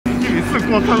次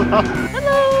过分了。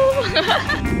Hello。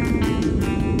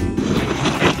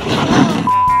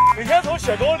每天从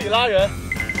雪沟里拉人。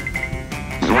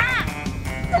啊！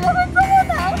怎么会这么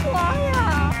难滑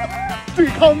呀？对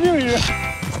抗命运。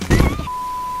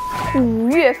 5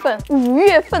月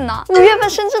份呐，5月份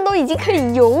深圳都已经可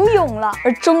以游泳了，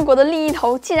而中国的另一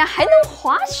头竟然还能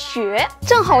滑雪。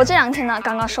正好我这2天呢，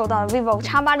刚刚收到了 Vivo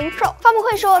X80 Pro， 发布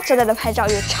会说这代的拍照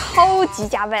又超级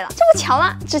加倍了。这不巧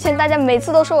啦，之前大家每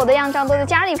次都说我的样张都在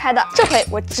家里拍的，这回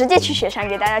我直接去雪山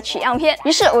给大家取样片。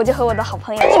于是我就和我的好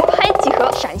朋友一拍即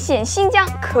合，闪现新疆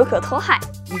可可托海。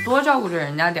你多照顾着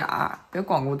人家点儿，别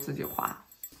光顾自己滑。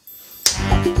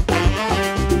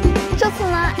 这次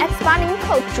呢 ，X80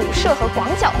 Pro 主摄和广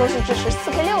角都是支持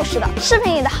4K 60的，视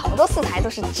频里的好多素材都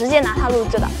是直接拿它录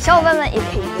制的，小伙伴们也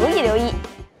可以留意。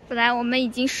本来我们已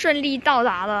经顺利到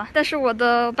达了，但是我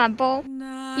的板包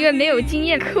因为没有经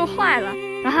验磕坏了，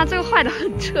然后它这个坏的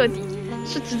很彻底，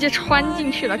是直接穿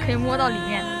进去了，可以摸到里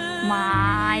面。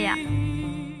妈呀！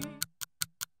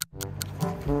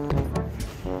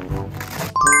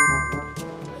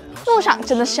 路上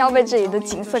真的是要被这里的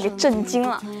景色给震惊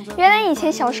了。原来以前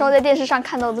小时候在电视上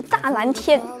看到的大蓝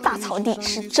天、大草地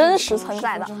是真实存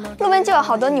在的，路边就有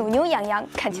好多牛牛羊羊，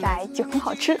看起来就很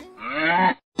好吃。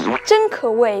真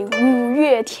可谓5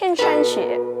月天山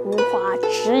雪，无花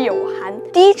只有寒。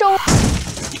第一周，什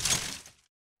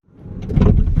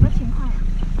么情况呀？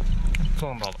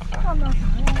撞到了。撞到啥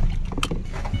了？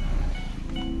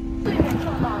对面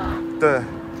撞到了。对。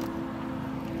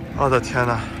我的天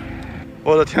哪！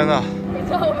 我的天哪！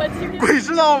鬼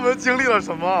知道我们经历了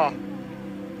什么？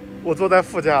我坐在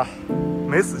副驾，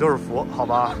没死就是福，好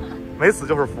吧？没死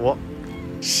就是福。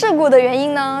事故的原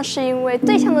因呢，是因为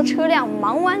对向的车辆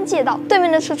盲弯借道，对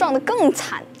面的车撞得更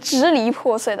惨，支离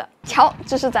破碎的。瞧，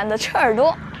这是咱的车耳朵。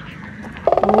哇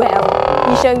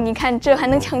哦！医生，你看这还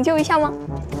能抢救一下吗？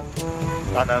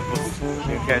大难不死，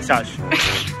明天下雪。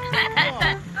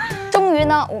终于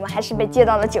呢，我们还是被接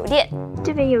到了酒店。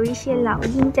这边有一些老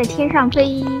鹰在天上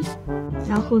飞，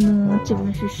然后呢，这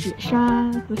边是雪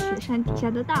山和雪山底下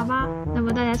的大巴。那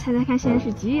么大家猜猜看，现在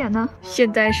是几点呢？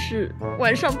现在是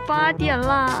晚上8点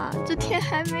啦，这天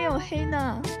还没有黑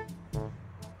呢。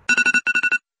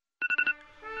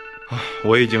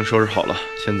我已经收拾好了，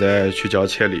现在去叫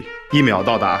切里，1秒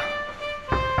到达。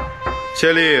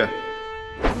切里，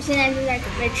我们现在正在准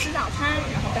备吃早餐，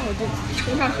然后待会儿就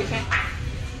冲上雪山。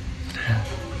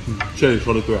 这里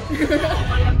说的对。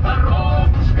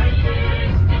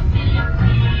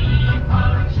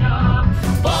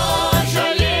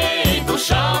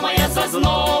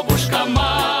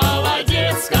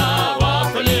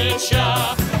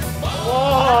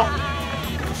哇，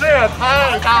这也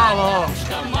太大了！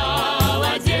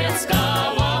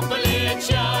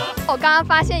我刚刚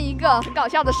发现一个很搞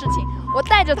笑的事情，我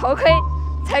戴着头盔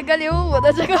才跟055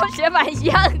的这个雪板一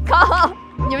样高。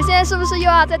 你们现在是不是又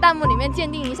要在弹幕里面鉴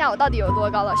定一下我到底有多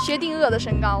高了？薛定谔的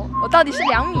身高，我到底是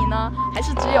2米呢，还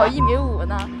是只有1.5米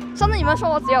呢？上次你们说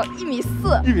我只有1.4米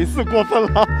，1.4米过分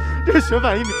了，这个雪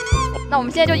板1米。那我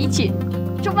们现在就一起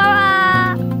出发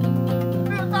吧！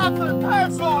这个大粉太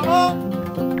爽了！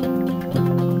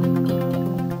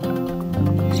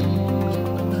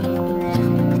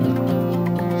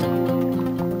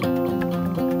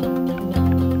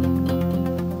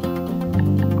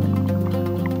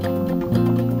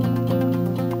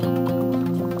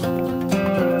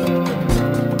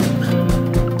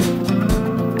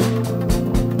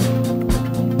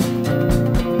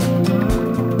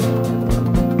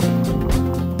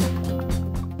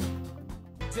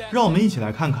让我们一起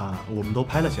来看看我们都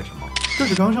拍了些什么。这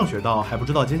是刚上雪道还不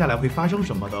知道接下来会发生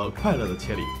什么的快乐的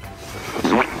切里。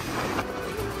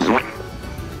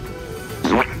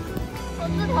从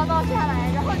这条道下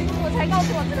来，然后我才告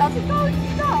诉我这条是高级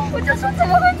道，我就说怎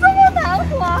么会这么难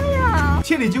滑呀？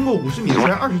切里经过50米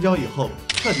摔20跤以后，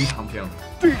彻底躺平，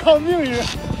对抗命运。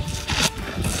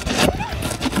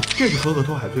这是可可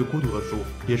托海最孤独的树，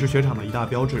也是雪场的一大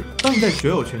标志。当你在雪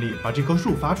友群里把这棵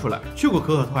树发出来，去过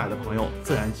可可托海的朋友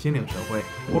自然心领神会。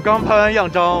我刚拍完样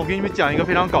张，我给你们讲一个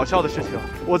非常搞笑的事情。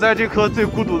我在这棵最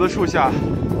孤独的树下，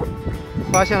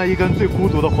发现了一根最孤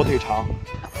独的火腿肠。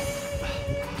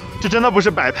这真的不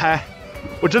是摆拍，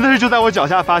我真的是就在我脚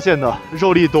下发现的，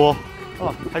肉粒多，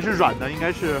还是软的，应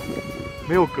该是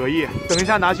没有隔夜。等一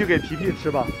下拿去给皮皮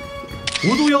吃吧。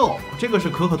无独有偶，这个是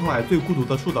可可托海最孤独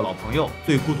的树的老朋友，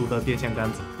最孤独的电线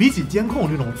杆子。比起监控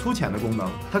这种粗浅的功能，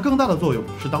它更大的作用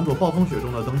是当做暴风雪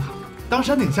中的灯塔。当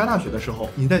山顶下大雪的时候，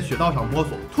你在雪道上摸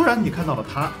索，突然你看到了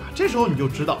它，这时候你就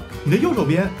知道你的右手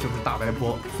边就是大白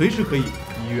坡，随时可以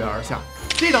一跃而下。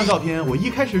这张照片我一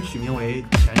开始取名为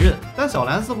前任，但小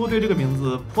兰似乎对这个名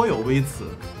字颇有微词，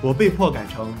我被迫改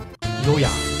成优雅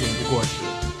远离过时。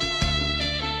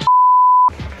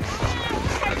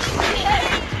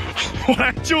我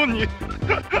来救你！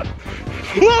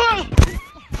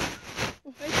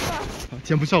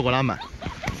肩部效果拉满，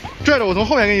拽着我从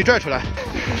后面给你拽出来。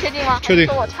你确定吗？确定。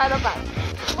是我拆的板。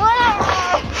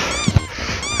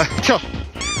哎，跳，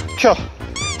跳，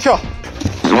跳！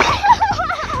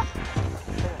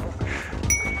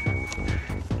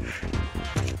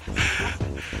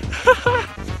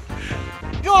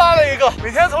又拉了一个，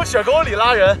每天从雪沟里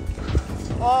拉人。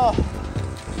哦。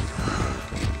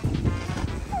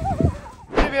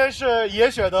这边是野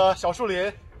雪的小树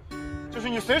林，就是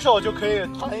你随手就可以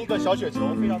弹一个小雪球，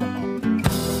非常的好。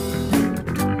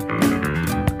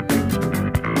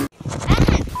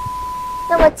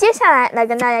那么接下来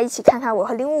跟大家一起看看我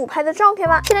和055拍的照片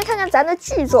吧。先来看看咱的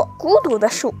巨作《孤独的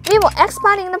树》。Vivo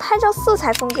X80的拍照色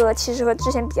彩风格其实和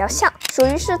之前比较像，属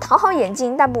于是讨好眼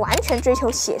睛，但不完全追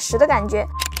求写实的感觉。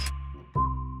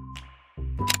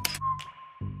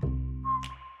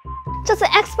这次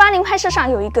X80 拍摄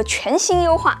上有一个全新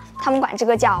优化，他们管这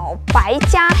个叫白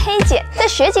加黑减。在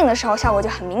雪景的时候效果就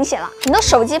很明显了，很多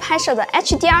手机拍摄的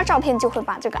HDR 照片就会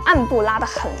把这个暗部拉得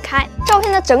很开，照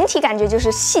片的整体感觉就是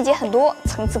细节很多，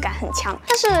层次感很强。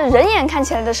但是人眼看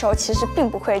起来的时候，其实并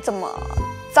不会这么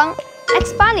脏。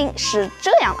X80 是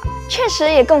这样的，确实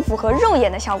也更符合肉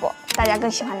眼的效果。大家更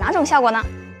喜欢哪种效果呢？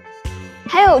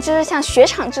还有就是像雪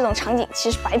场这种场景，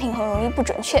其实白平衡容易不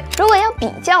准确。如果要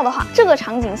比较的话，这个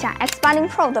场景下 X80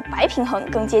 Pro 的白平衡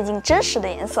更接近真实的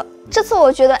颜色。这次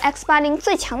我觉得 X80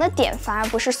 最强的点反而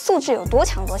不是素质有多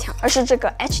强，而是这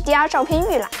个 HDR 照片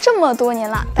预览。这么多年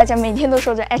了，大家每天都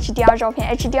说着 HDR 照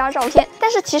片，但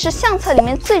是其实相册里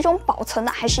面最终保存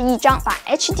的还是一张把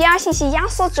HDR 信息压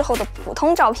缩之后的普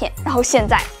通照片。然后现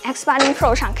在 X80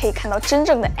 Pro 上可以看到真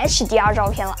正的 HDR 照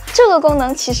片了。这个功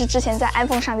能其实之前在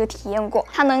iPhone 上就体验过，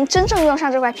它能真正用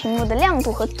上这块屏幕的亮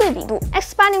度和对比度。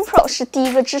X80 Pro 是第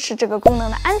一个支持这个功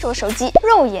能的安卓手机，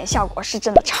肉眼效果是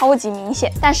真的超级明显，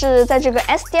但是在这个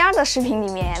SDR 的视频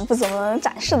里面不怎么能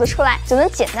展示得出来，只能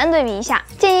简单对比一下。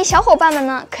建议小伙伴们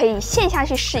呢可以线下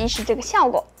去试一试这个效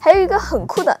果。还有一个很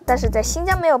酷的，但是在新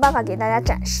疆没有办法给大家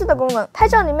展示的功能，拍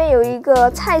照里面有一个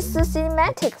蔡司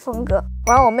Cinematic 风格，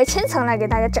我让我妹千层来给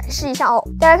大家展示一下哦。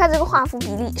大家看这个画幅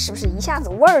比例是不是一下子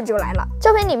味儿就来了？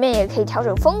照片里面也可以调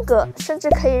整风格，甚至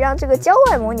可以让这个郊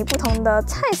外模拟不同的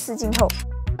蔡司镜头，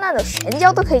那种悬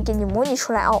焦都可以给你模拟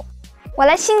出来哦。我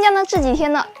来新疆的这几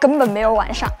天呢，根本没有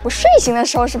晚上，我睡醒的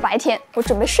时候是白天，我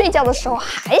准备睡觉的时候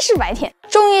还是白天。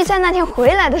终于在那天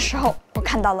回来的时候，我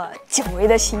看到了久违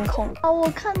的星空啊！我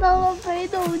看到了北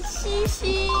斗七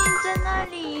星在那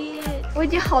里，我已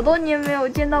经好多年没有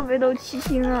见到北斗七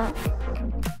星了。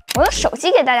我用手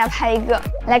机给大家拍一个，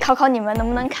来考考你们能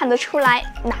不能看得出来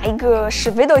哪一个是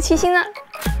北斗七星呢？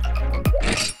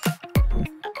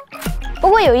不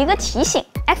过有一个提醒。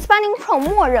X80 Pro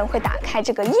默认会打开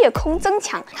这个夜空增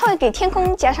强，它会给天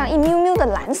空加上一喵喵的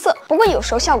蓝色，不过有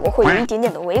时候效果会有一点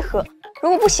点的违和。如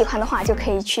果不喜欢的话，就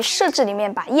可以去设置里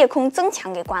面把夜空增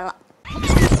强给关了。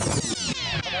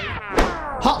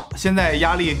好，现在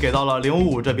压力给到了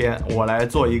055这边，我来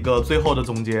做一个最后的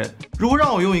总结。如果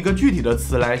让我用一个具体的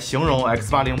词来形容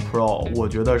X80 Pro， 我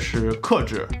觉得是克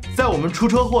制。在我们出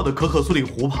车祸的可可苏里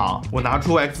湖旁，我拿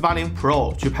出 X80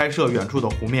 Pro 去拍摄远处的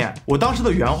湖面，我当时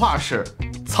的原话是：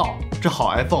操，这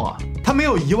好 iPhone 啊！它没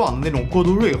有以往的那种过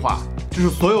度锐化，就是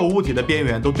所有物体的边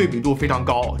缘都对比度非常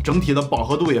高，整体的饱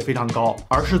和度也非常高，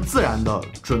而是自然的、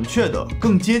准确的，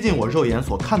更接近我肉眼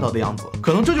所看到的样子。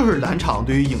可能这就是蓝厂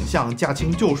对于影像驾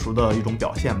轻就熟的一种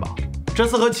表现吧。这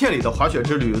次和切里的滑雪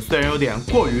之旅虽然有点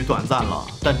过于短暂了，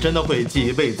但真的会记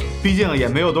一辈子。毕竟也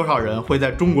没有多少人会在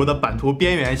中国的版图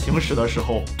边缘行驶的时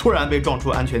候突然被撞出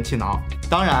安全气囊。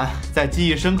当然，在记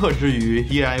忆深刻之余，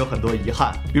依然有很多遗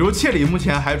憾，比如切里目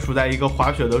前还处在一个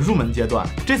滑雪的入门阶段，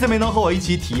这次没能和我一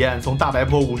起体验从大白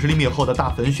坡50厘米厚的大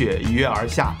粉雪一跃而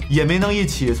下，也没能一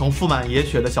起从覆满野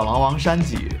雪的小狼王山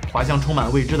脊滑向充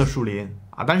满未知的树林。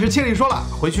但是切里说了，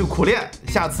回去苦练，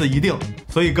下次一定。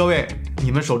所以各位，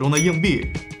你们手中的硬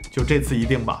币，就这次一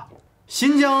定吧。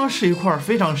新疆是一块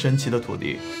非常神奇的土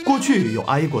地，过去有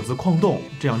阿依果子矿洞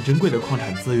这样珍贵的矿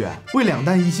产资源，为两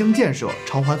弹一星建设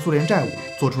偿还苏联债务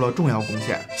做出了重要贡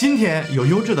献。今天有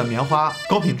优质的棉花、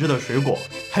高品质的水果，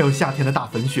还有夏天的大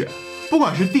粉雪。不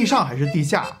管是地上还是地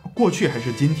下，过去还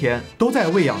是今天，都在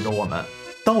喂养着我们。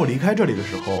当我离开这里的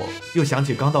时候，又想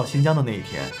起刚到新疆的那一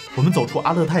天，我们走出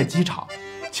阿勒泰机场。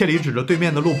切里指着对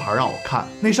面的路牌让我看，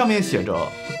那上面写着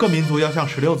各民族要像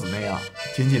石榴子那样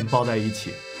紧紧抱在一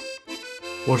起。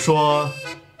我说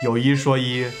有一说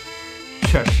一，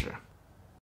确实。